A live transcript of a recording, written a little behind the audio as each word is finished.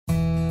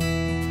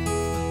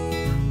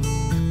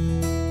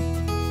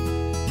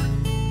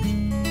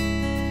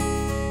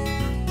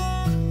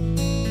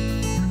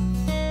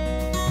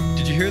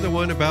hear the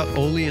one about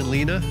Ole and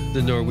Lena,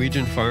 the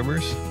Norwegian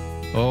farmers?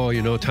 Oh,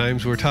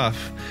 times were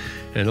tough.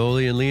 And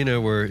Ole and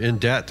Lena were in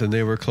debt and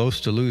they were close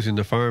to losing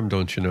the farm,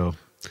 don't you know?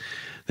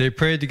 They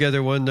prayed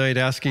together one night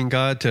asking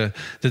God that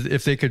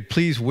if they could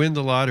please win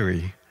the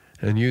lottery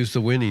and use the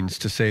winnings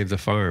to save the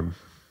farm.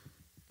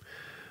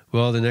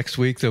 Well, the next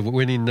week the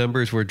winning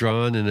numbers were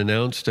drawn and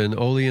announced, and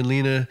Ole and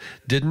Lena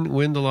didn't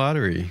win the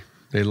lottery.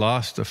 They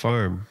lost the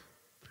farm.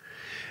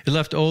 It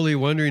left Ole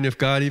wondering if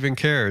God even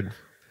cared.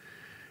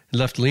 It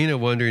left Lena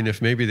wondering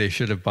if maybe they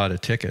should have bought a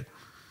ticket.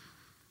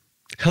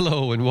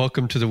 Hello, and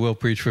welcome to the Will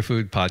Preach for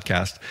Food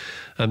podcast.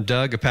 I'm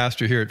Doug, a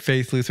pastor here at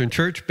Faith Lutheran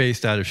Church,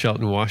 based out of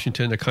Shelton,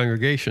 Washington, a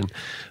congregation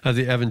of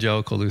the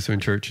Evangelical Lutheran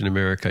Church in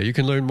America. You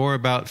can learn more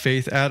about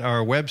faith at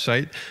our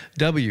website,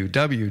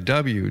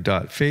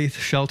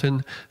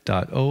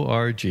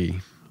 www.faithshelton.org. I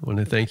want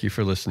to thank you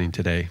for listening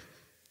today.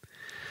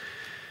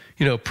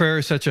 Prayer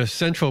is such a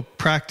central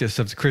practice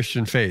of the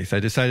Christian faith. I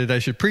decided I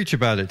should preach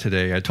about it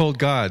today. I told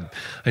God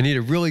I need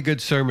a really good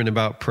sermon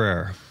about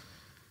prayer.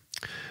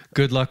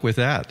 Good luck with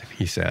that,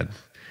 he said.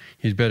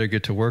 You'd better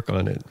get to work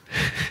on it.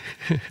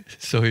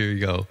 So here you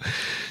go.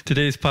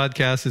 Today's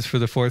podcast is for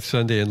the fourth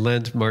Sunday in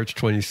Lent, March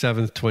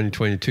 27th,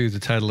 2022. The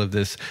title of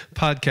this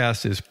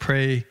podcast is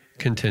Pray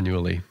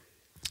Continually.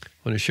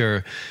 I want to share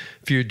a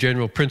few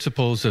general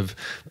principles of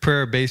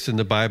prayer based in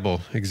the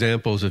Bible,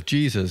 examples of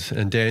Jesus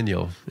and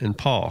Daniel and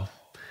Paul.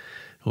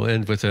 We'll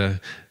end with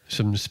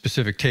some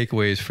specific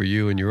takeaways for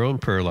you in your own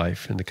prayer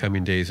life in the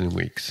coming days and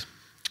weeks.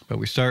 But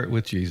we start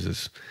with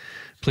Jesus.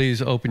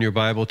 Please open your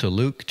Bible to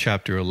Luke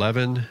chapter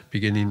 11,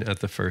 beginning at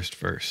the first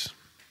verse.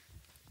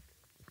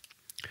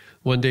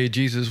 One day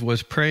Jesus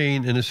was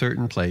praying in a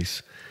certain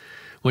place.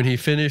 When he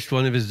finished,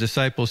 one of his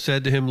disciples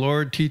said to him,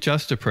 "Lord, teach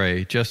us to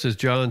pray, just as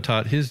John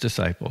taught his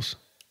disciples."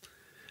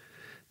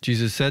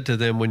 Jesus said to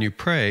them, "When you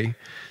pray,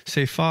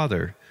 say,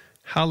 'Father,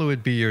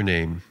 hallowed be your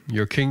name.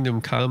 Your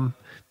kingdom come.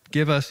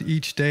 Give us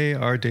each day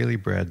our daily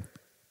bread.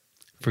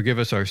 Forgive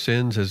us our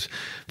sins,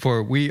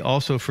 for we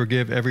also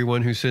forgive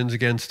everyone who sins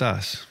against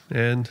us.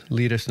 And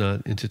lead us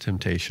not into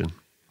temptation.'"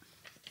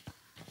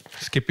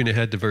 Skipping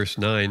ahead to verse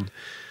 9,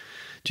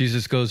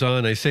 Jesus goes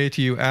on, "I say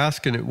to you,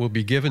 ask and it will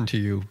be given to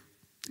you.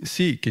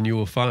 Seek and you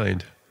will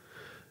find.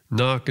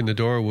 Knock and the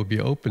door will be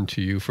opened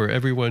to you, for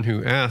everyone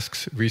who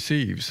asks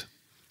receives.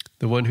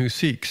 The one who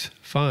seeks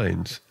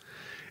finds.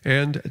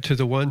 And to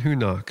the one who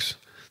knocks,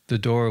 the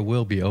door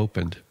will be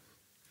opened.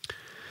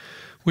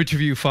 Which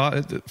of you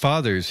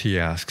fathers," he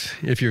asks,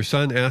 "if your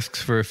son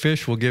asks for a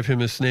fish, will give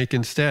him a snake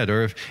instead?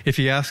 Or if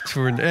he asks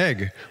for an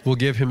egg, will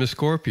give him a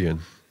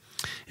scorpion?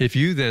 If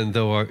you then,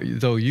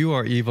 though you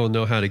are evil,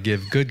 know how to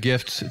give good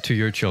gifts to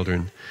your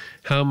children,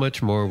 how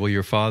much more will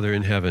your Father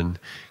in heaven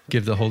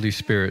give the Holy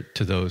Spirit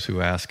to those who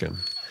ask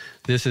him?"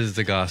 This is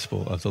the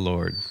gospel of the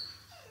Lord.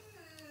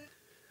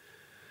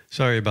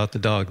 Sorry about the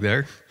dog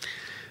there.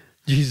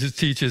 Jesus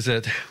teaches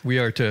that we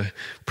are to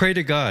pray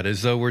to God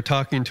as though we're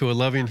talking to a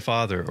loving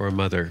father or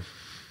mother.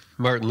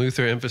 Martin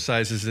Luther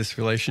emphasizes this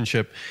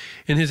relationship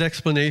in his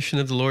explanation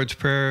of the Lord's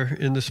Prayer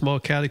in the Small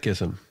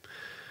Catechism.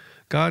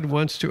 God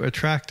wants to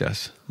attract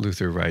us,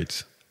 Luther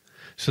writes,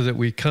 so that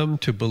we come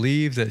to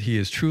believe that he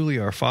is truly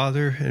our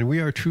Father and we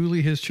are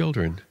truly his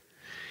children,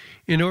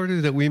 in order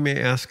that we may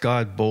ask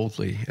God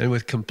boldly and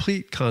with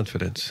complete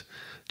confidence,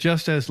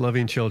 just as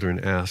loving children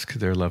ask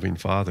their loving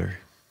Father.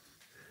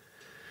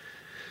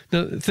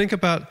 Now, think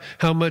about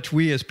how much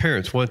we as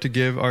parents want to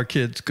give our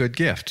kids good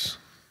gifts.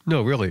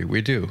 No, really,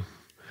 we do.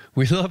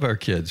 We love our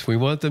kids. We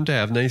want them to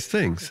have nice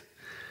things.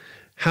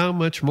 How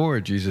much more,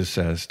 Jesus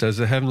says, does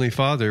the Heavenly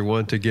Father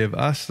want to give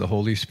us the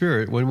Holy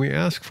Spirit when we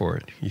ask for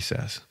it, he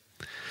says.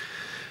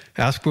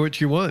 Ask for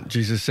what you want,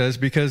 Jesus says,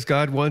 because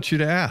God wants you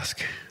to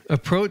ask.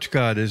 Approach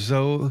God as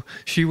though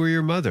she were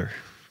your mother,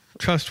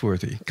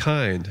 trustworthy,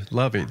 kind,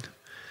 loving.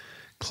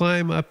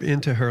 Climb up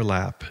into her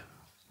lap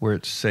where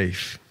it's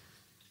safe.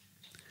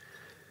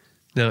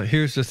 Now,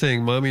 here's the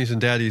thing. Mommies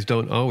and daddies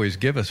don't always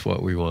give us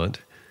what we want.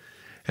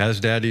 As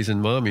daddies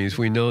and mommies,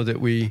 we know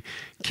that we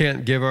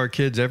can't give our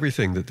kids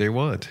everything that they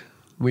want.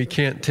 We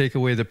can't take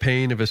away the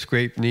pain of a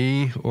scraped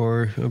knee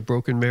or a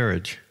broken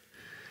marriage.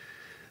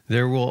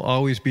 There will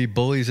always be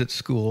bullies at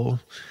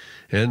school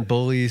and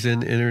bullies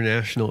in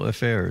international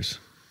affairs.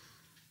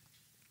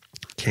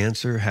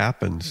 Cancer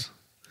happens.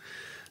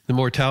 The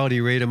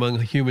mortality rate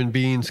among human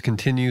beings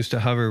continues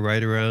to hover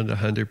right around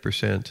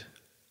 100%.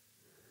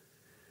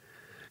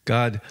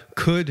 God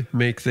could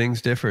make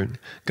things different.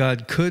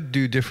 God could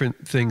do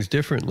different things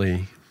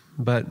differently,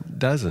 but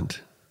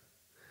doesn't.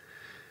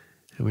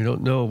 And we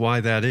don't know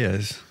why that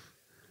is.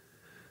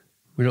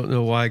 We don't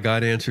know why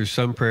God answers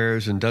some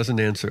prayers and doesn't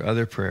answer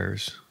other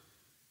prayers.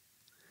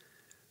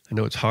 I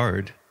know it's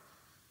hard.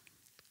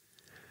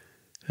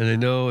 And I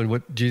know, and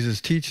what Jesus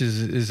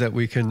teaches is that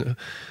we can,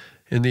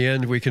 in the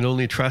end, we can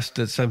only trust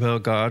that somehow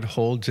God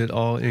holds it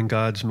all in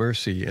God's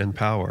mercy and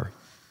power.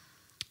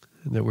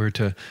 And that we're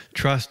to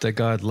trust that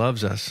God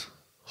loves us,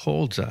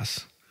 holds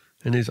us,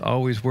 and is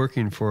always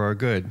working for our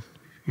good,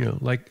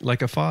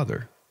 like a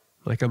father,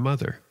 like a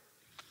mother.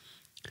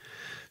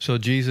 So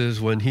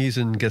Jesus, when he's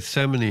in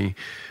Gethsemane,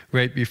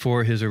 right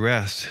before his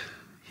arrest,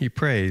 he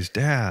prays,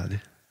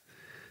 "Dad,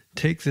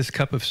 take this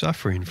cup of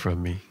suffering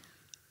from me."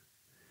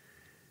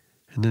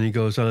 And then he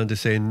goes on to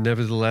say,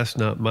 "Nevertheless,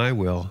 not my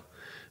will,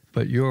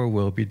 but your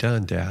will be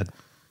done, Dad.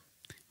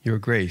 Your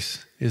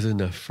grace is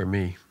enough for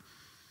me."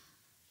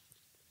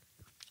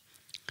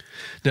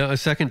 Now, a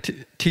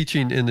second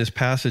teaching in this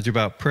passage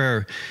about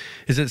prayer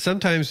is that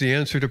sometimes the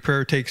answer to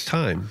prayer takes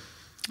time,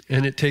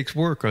 and it takes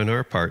work on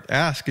our part.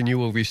 Ask and you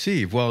will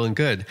receive, well and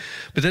good.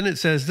 But then it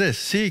says this,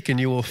 seek and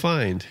you will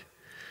find.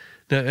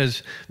 Now,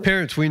 as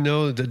parents, we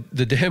know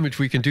the damage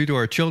we can do to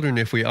our children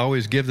if we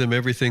always give them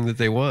everything that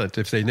they want,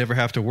 if they never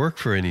have to work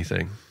for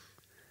anything.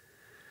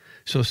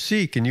 So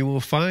seek and you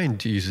will find,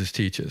 Jesus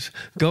teaches.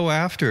 Go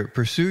after it.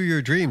 Pursue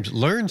your dreams.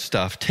 Learn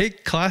stuff.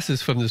 Take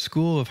classes from the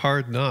school of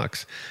hard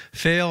knocks.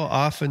 Fail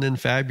often and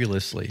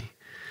fabulously.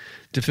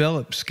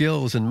 Develop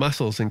skills and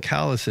muscles and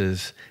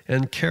calluses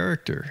and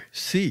character.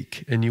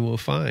 Seek and you will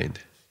find.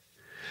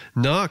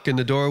 Knock and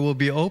the door will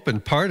be open.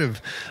 Part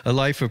of a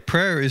life of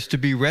prayer is to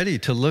be ready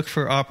to look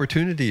for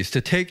opportunities,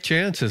 to take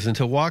chances and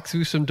to walk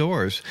through some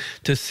doors,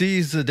 to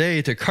seize the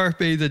day, to carpe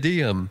the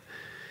diem.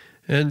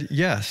 And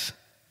yes,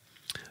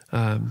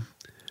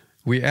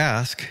 we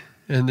ask,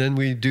 and then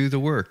we do the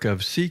work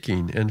of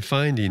seeking and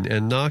finding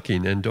and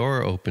knocking and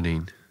door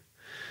opening.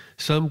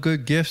 Some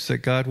good gifts that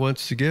God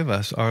wants to give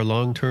us are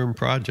long-term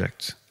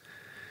projects.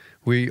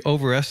 We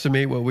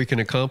overestimate what we can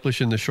accomplish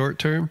in the short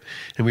term,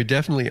 and we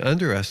definitely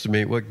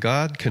underestimate what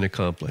God can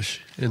accomplish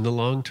in the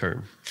long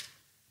term.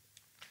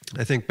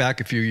 I think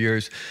back a few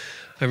years,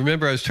 I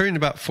remember I was turning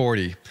about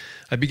 40.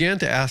 I began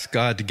to ask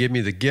God to give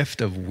me the gift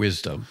of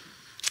wisdom.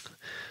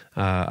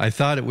 I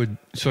thought it would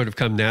sort of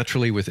come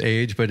naturally with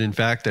age, but in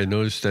fact, I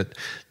noticed that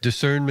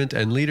discernment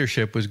and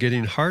leadership was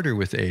getting harder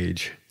with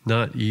age,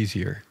 not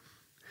easier.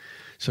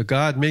 So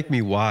God, make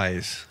me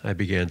wise, I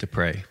began to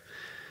pray.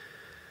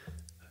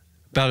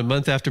 About a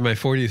month after my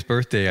 40th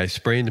birthday, I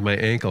sprained my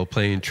ankle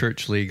playing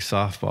church league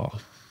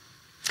softball.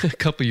 A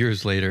couple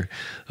years later,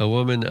 a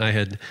woman I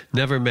had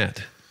never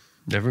met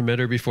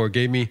her before,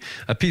 gave me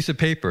a piece of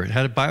paper. It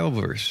had a Bible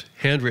verse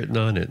handwritten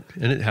on it,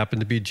 and it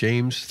happened to be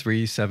James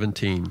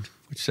 3:17.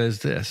 Which says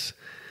this,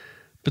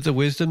 "But the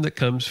wisdom that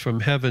comes from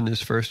heaven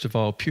is first of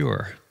all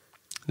pure,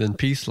 then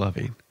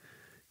peace-loving,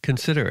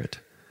 considerate,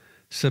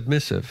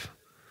 submissive,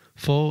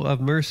 full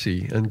of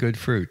mercy and good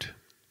fruit,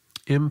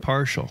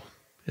 impartial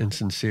and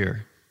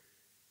sincere."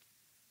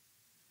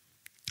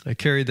 I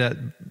carried that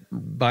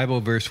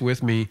Bible verse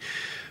with me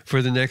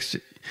for the next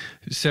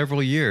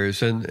several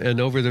years,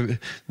 and over the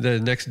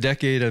next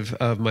decade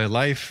of my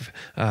life,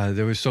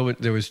 there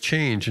was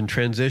change and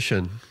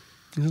transition.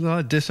 There was a lot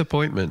of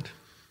disappointment.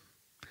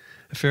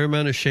 A fair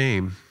amount of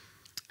shame,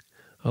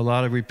 a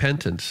lot of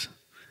repentance.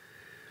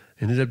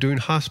 I ended up doing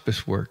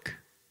hospice work.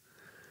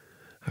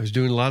 I was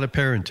doing a lot of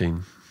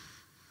parenting,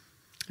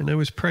 and I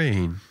was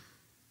praying.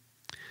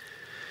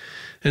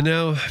 And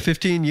now,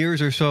 15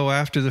 years or so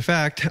after the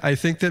fact, I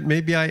think that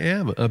maybe I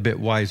am a bit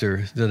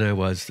wiser than I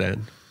was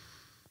then.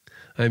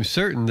 I'm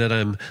certain that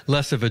I'm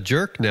less of a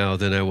jerk now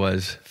than I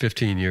was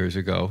 15 years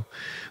ago,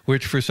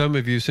 which for some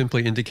of you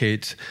simply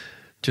indicates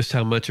just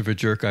how much of a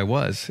jerk I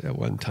was at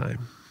one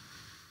time.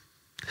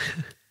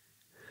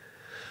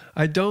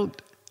 Let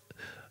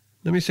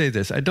me say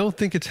this, I don't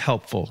think it's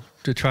helpful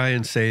to try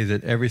and say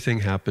that everything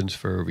happens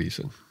for a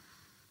reason.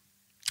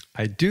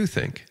 I do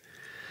think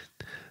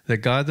that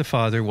God the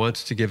Father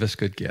wants to give us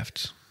good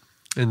gifts,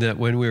 and that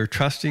when we're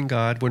trusting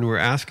God, when we're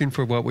asking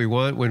for what we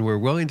want, when we're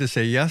willing to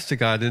say yes to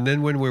God, and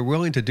then when we're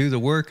willing to do the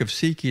work of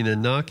seeking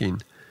and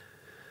knocking,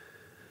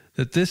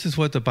 that this is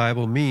what the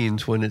Bible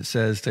means when it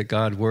says that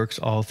God works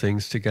all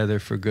things together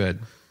for good.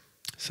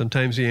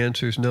 Sometimes the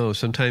answer is no.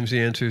 Sometimes the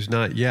answer is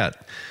not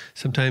yet.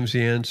 Sometimes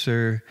the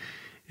answer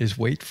is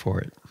wait for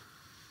it.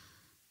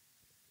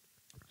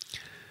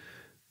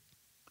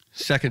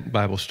 Second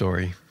Bible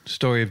story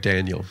of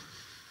Daniel.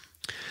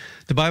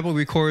 The Bible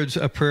records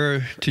a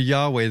prayer to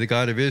Yahweh, the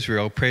God of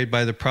Israel, prayed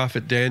by the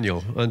prophet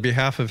Daniel on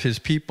behalf of his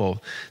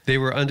people. They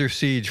were under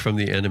siege from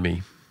the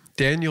enemy.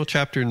 Daniel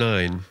chapter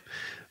 9,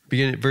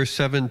 beginning at verse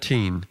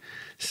 17,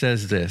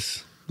 says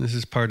this. This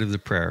is part of the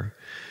prayer.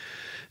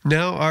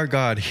 "Now, our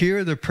God,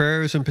 hear the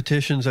prayers and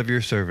petitions of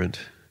your servant.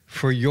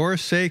 For your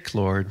sake,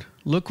 Lord,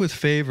 look with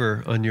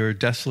favor on your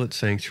desolate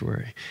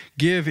sanctuary.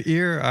 Give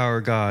ear,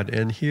 our God,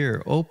 and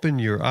hear. Open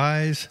your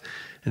eyes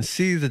and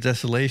see the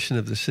desolation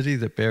of the city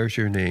that bears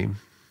your name.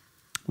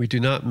 We do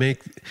not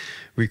make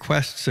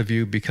requests of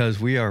you because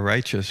we are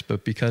righteous,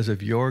 but because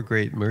of your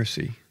great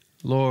mercy.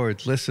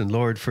 Lord, listen.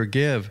 Lord,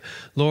 forgive.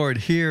 Lord,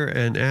 hear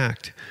and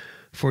act.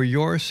 For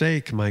your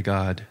sake, my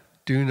God,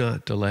 do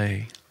not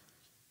delay."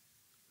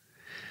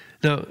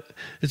 Now,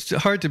 it's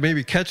hard to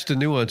maybe catch the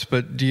nuance,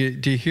 but do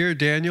you hear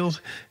Daniel?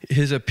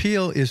 His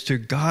appeal is to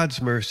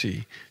God's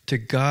mercy, to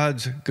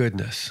God's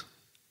goodness.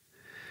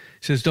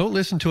 He says, don't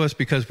listen to us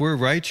because we're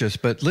righteous,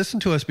 but listen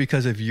to us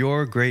because of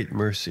your great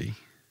mercy.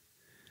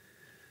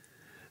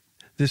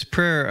 This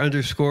prayer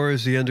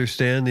underscores the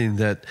understanding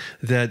that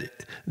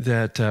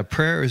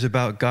prayer is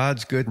about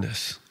God's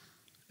goodness,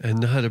 and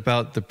not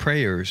about the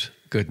prayer's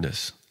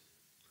goodness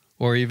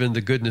or even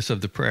the goodness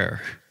of the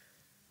prayer,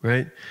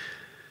 right?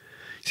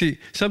 See,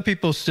 some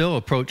people still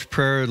approach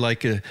prayer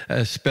like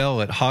a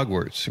spell at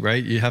Hogwarts,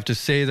 right? You have to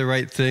say the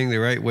right thing the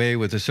right way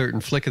with a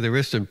certain flick of the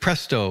wrist, and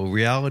presto,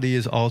 reality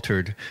is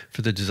altered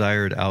for the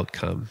desired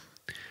outcome.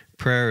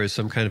 Prayer is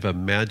some kind of a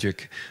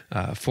magic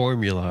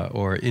formula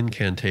or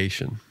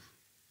incantation.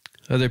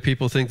 Other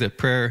people think that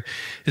prayer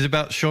is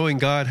about showing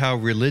God how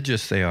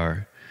religious they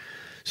are.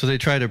 So they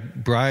try to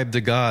bribe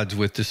the gods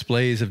with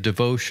displays of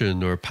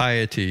devotion or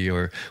piety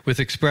or with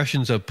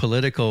expressions of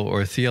political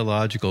or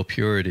theological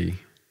purity,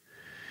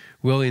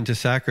 willing to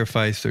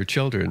sacrifice their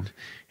children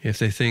if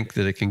they think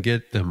that it can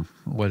get them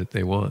what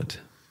they want.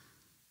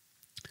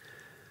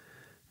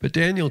 But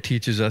Daniel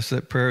teaches us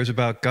that prayer is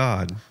about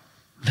God,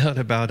 not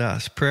about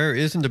us. Prayer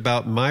isn't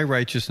about my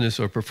righteousness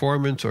or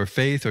performance or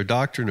faith or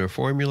doctrine or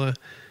formula.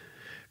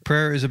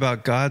 Prayer is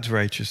about God's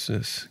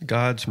righteousness,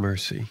 God's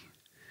mercy.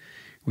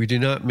 We do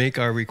not make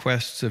our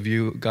requests of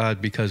you,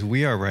 God, because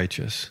we are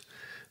righteous,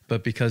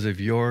 but because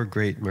of your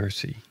great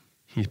mercy,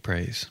 he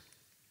prays.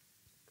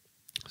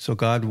 So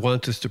God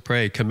wants us to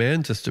pray,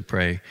 commands us to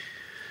pray,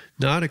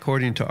 not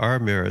according to our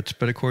merits,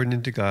 but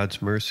according to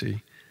God's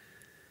mercy.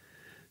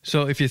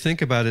 So if you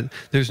think about it,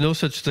 there's no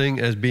such thing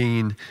as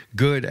being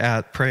good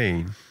at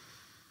praying,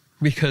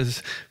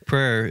 because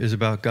prayer is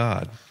about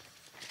God,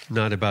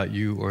 not about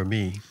you or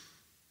me.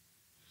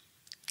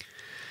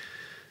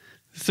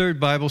 The third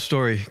Bible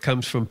story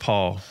comes from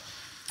Paul.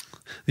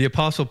 The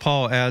Apostle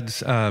Paul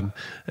adds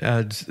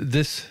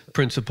this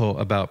principle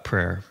about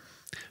prayer.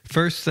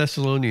 1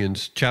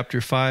 Thessalonians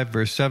chapter 5,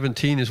 verse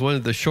 17 is one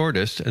of the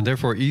shortest and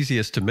therefore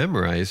easiest to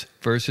memorize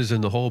verses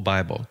in the whole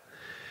Bible.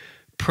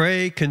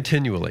 Pray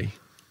continually,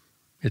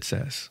 it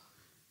says.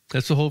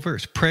 That's the whole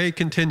verse. Pray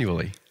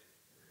continually.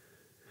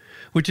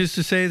 Which is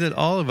to say that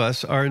all of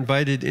us are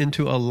invited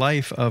into a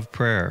life of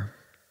prayer.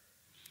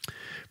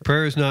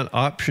 Prayer is not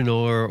optional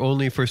or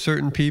only for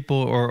certain people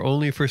or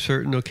only for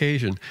certain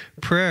occasion.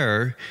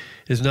 Prayer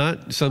is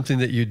not something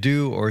that you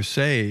do or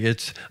say.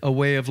 It's a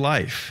way of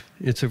life.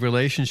 It's a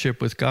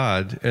relationship with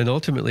God and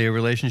ultimately a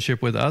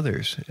relationship with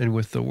others and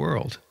with the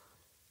world.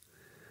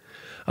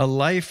 A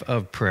life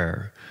of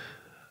prayer,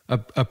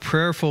 a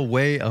prayerful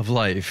way of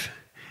life,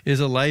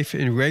 is a life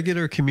in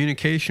regular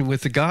communication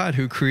with the God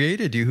who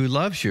created you, who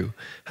loves you,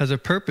 has a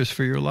purpose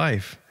for your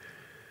life.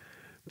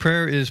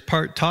 Prayer is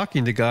part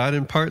talking to God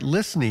and part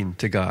listening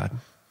to God.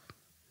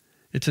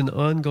 It's an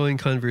ongoing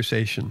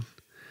conversation.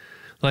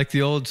 Like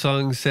the old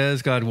song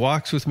says, God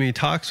walks with me,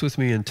 talks with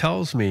me, and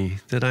tells me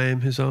that I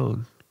am his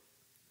own.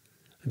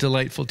 A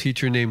delightful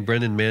teacher named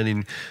Brennan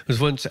Manning was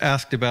once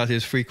asked about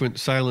his frequent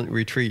silent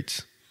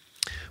retreats,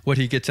 what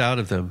he gets out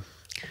of them.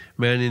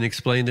 Manning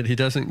explained that he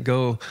doesn't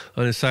go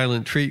on a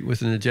silent retreat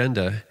with an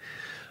agenda.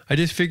 I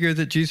just figure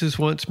that Jesus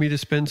wants me to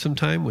spend some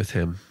time with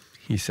him,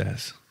 he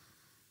says.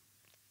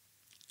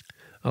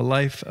 A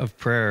life of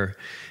prayer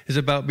is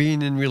about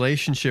being in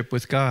relationship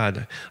with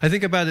God. I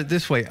think about it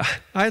this way.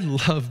 I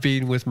love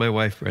being with my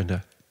wife,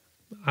 Brenda.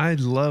 I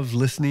love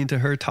listening to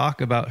her talk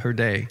about her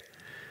day.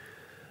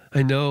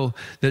 I know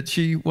that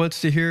she wants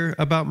to hear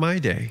about my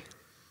day.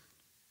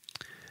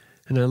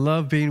 And I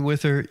love being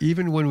with her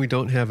even when we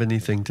don't have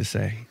anything to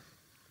say.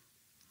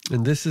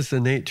 And this is the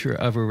nature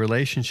of a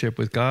relationship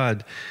with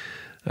God,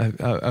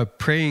 a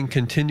praying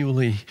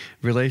continually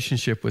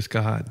relationship with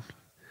God.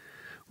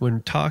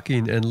 When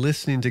talking and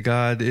listening to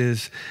God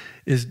is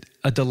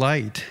a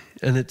delight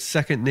and it's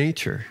second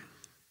nature,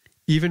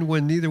 even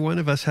when neither one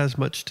of us has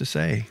much to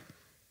say.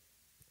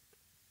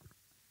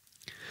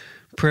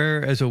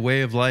 Prayer as a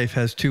way of life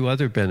has two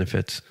other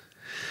benefits.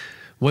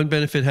 One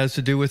benefit has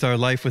to do with our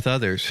life with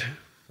others.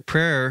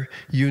 Prayer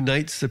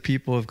unites the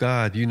people of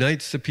God,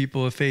 unites the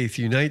people of faith,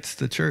 unites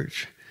the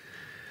church.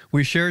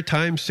 We share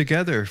times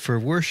together for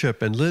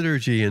worship and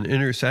liturgy and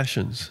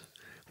intercessions.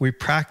 We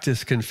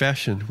practice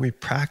confession. We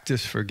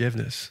practice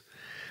forgiveness.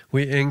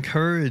 We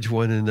encourage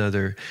one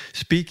another,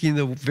 speaking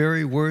the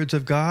very words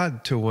of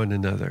God to one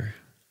another.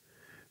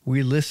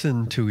 We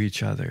listen to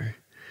each other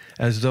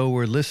as though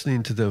we're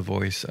listening to the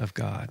voice of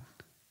God.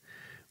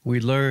 We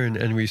learn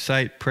and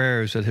recite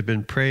prayers that have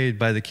been prayed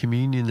by the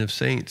communion of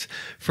saints,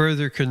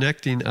 further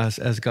connecting us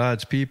as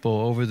God's people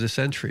over the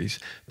centuries,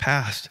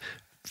 past,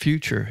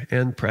 future,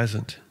 and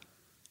present.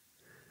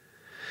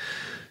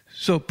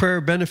 So prayer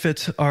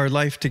benefits our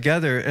life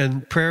together,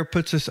 and prayer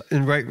puts us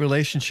in right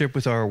relationship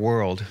with our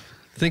world.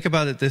 Think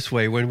about it this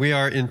way. When we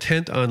are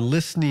intent on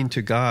listening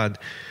to God,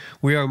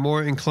 we are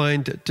more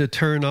inclined to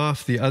turn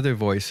off the other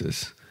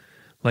voices,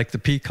 like the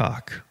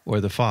peacock or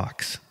the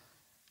fox.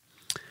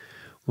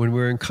 When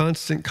we're in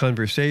constant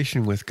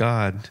conversation with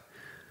God,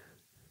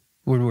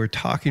 when we're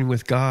talking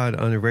with God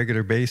on a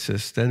regular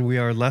basis, then we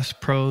are less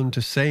prone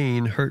to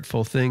saying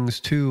hurtful things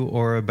to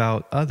or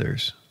about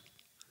others.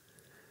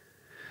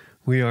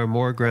 We are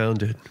more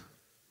grounded.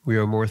 We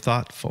are more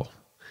thoughtful.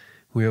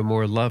 We are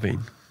more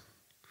loving.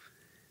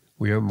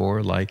 We are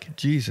more like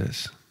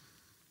Jesus.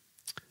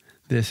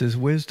 This is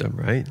wisdom,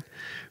 right?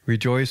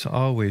 Rejoice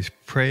always,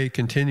 pray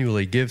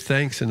continually, give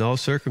thanks in all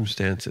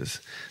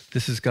circumstances.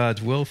 This is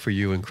God's will for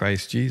you in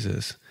Christ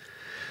Jesus.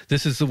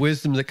 This is the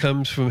wisdom that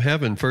comes from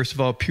heaven. First of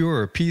all,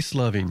 pure,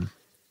 peace-loving,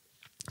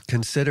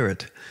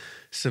 considerate,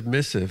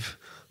 submissive,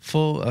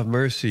 full of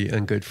mercy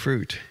and good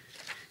fruit,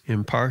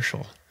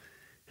 impartial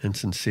and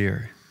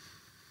sincere.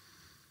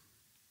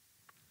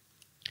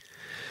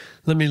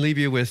 Let me leave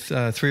you with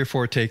 3 or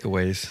 4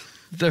 takeaways.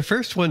 The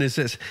first one is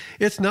this: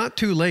 it's not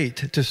too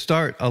late to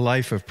start a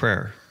life of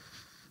prayer.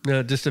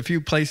 Now, just a few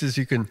places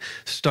you can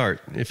start.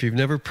 If you've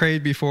never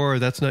prayed before, or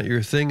that's not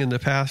your thing in the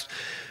past,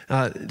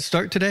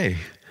 start today.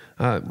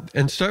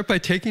 And start by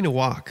taking a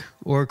walk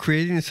or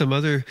creating some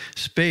other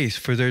space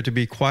for there to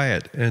be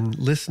quiet and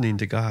listening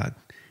to God.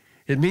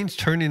 It means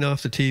turning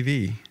off the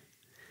TV.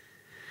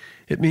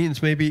 It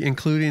means maybe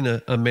including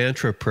a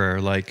mantra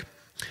prayer like,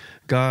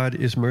 God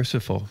is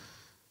merciful.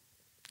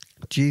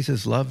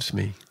 Jesus loves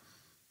me.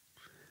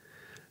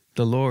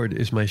 The Lord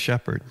is my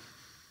shepherd.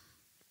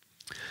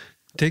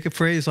 Take a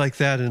phrase like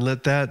that and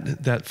let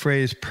that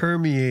phrase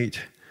permeate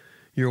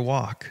your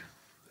walk.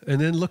 And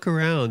then look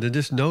around and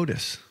just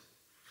notice.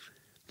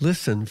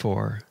 Listen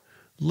for,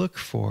 look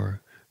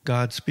for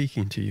God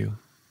speaking to you.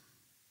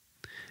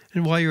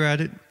 And while you're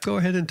at it, go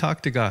ahead and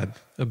talk to God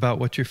about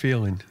what you're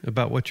feeling,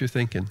 about what you're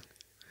thinking,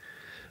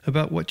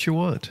 about what you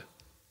want.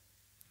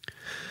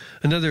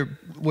 Another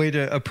way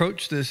to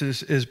approach this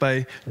is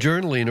by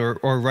journaling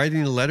or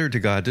writing a letter to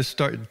God. Just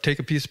take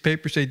a piece of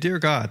paper, say, Dear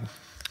God,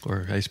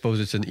 or I suppose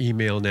it's an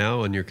email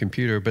now on your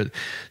computer, but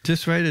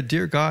just write a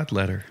Dear God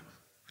letter.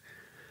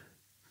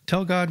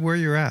 Tell God where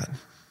you're at,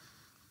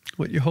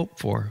 what you hope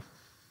for,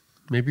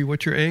 maybe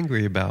what you're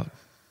angry about,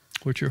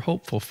 what you're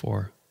hopeful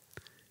for.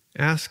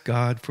 Ask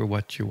God for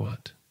what you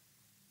want.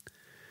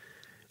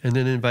 And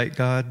then invite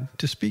God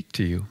to speak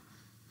to you.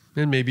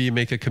 And maybe you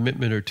make a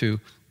commitment or two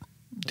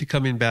to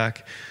coming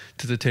back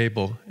to the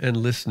table and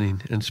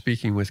listening and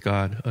speaking with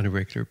God on a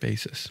regular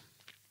basis.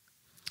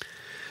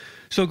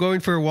 So going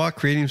for a walk,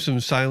 creating some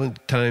silent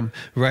time,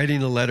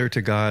 writing a letter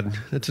to God,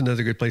 that's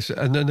another good place.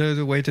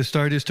 Another way to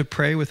start is to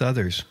pray with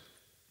others.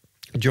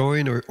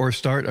 Join or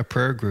start a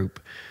prayer group.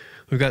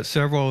 We've got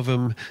several of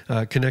them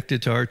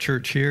connected to our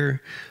church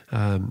here.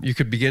 You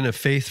could begin a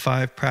Faith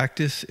 5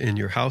 practice in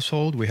your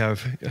household. We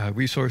have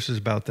resources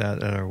about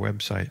that at our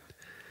website.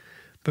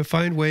 But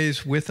find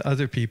ways with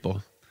other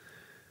people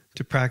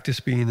to practice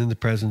being in the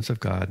presence of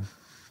God,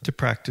 to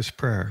practice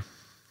prayer.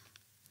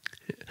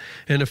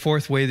 And a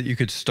fourth way that you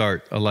could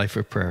start a life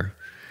of prayer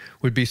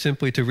would be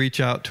simply to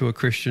reach out to a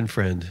Christian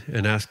friend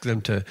and ask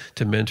them to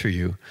mentor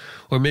you.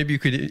 Or maybe you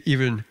could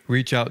even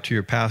reach out to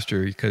your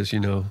pastor because,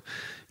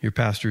 your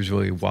pastor is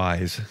really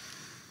wise.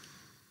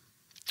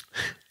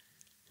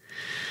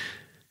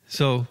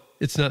 So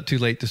it's not too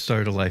late to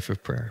start a life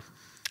of prayer.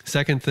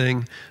 Second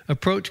thing,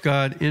 approach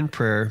God in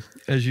prayer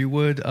as you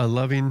would a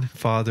loving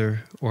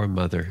father or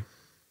mother.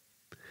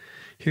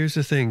 Here's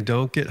the thing,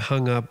 don't get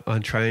hung up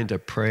on trying to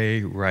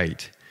pray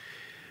right.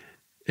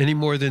 Any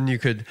more than you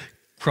could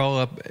crawl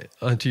up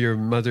onto your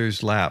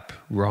mother's lap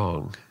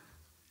wrong.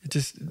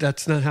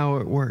 That's not how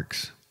it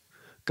works.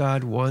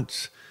 God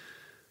wants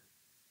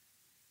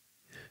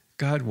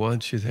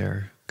you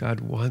there. God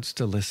wants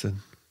to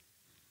listen.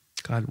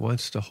 God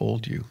wants to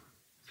hold you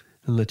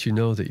and let you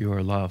know that you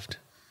are loved.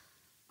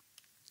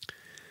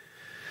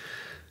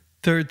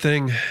 Third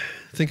thing,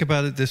 think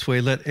about it this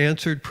way. Let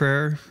answered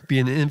prayer be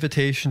an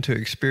invitation to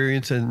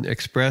experience and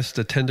express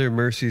the tender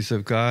mercies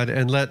of God,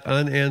 and let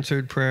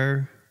unanswered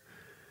prayer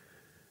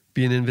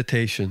be an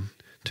invitation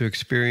to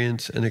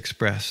experience and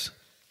express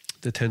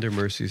the tender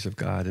mercies of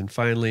God. And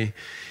finally,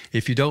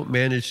 if you don't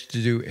manage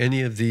to do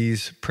any of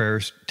these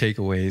prayer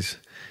takeaways,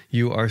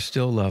 you are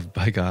still loved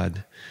by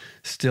God,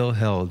 still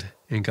held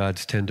in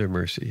God's tender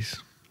mercies.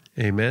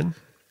 Amen?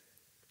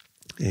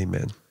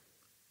 Amen.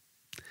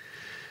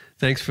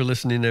 Thanks for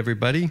listening,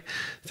 everybody.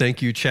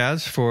 Thank you,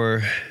 Chaz,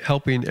 for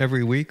helping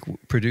every week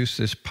produce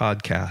this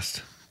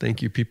podcast.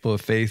 Thank you, people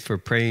of faith, for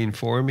praying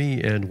for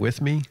me and with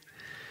me.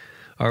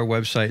 Our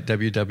website,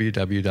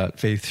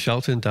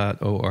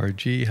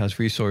 www.faithshelton.org, has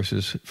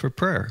resources for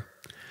prayer,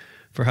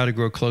 for how to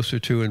grow closer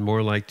to and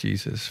more like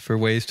Jesus, for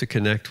ways to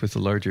connect with the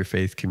larger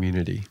faith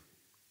community.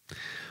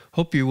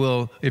 Hope you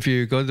will, if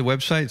you go to the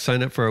website,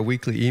 sign up for our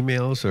weekly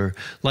emails or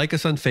like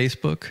us on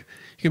Facebook.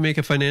 You can make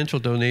a financial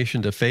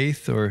donation to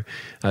Faith or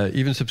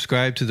even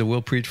subscribe to the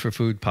We'll Preach for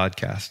Food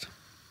podcast.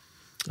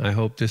 I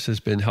hope this has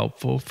been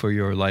helpful for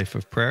your life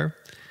of prayer,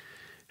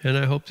 and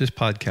I hope this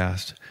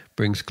podcast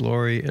brings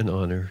glory and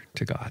honor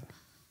to God.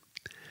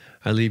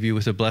 I leave you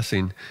with a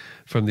blessing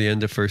from the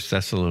end of 1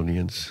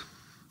 Thessalonians.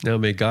 Now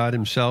may God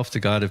himself, the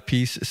God of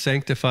peace,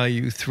 sanctify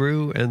you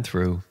through and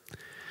through.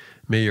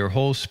 May your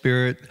whole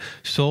spirit,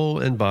 soul,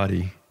 and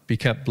body be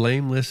kept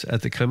blameless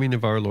at the coming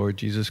of our Lord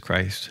Jesus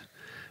Christ.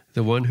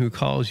 The one who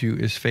calls you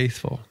is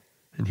faithful,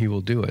 and he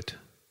will do it.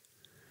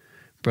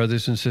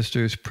 Brothers and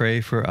sisters,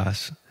 pray for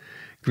us.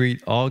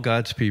 Greet all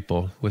God's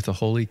people with a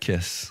holy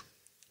kiss.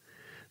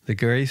 The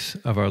grace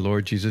of our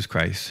Lord Jesus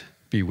Christ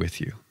be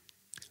with you.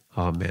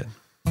 Amen.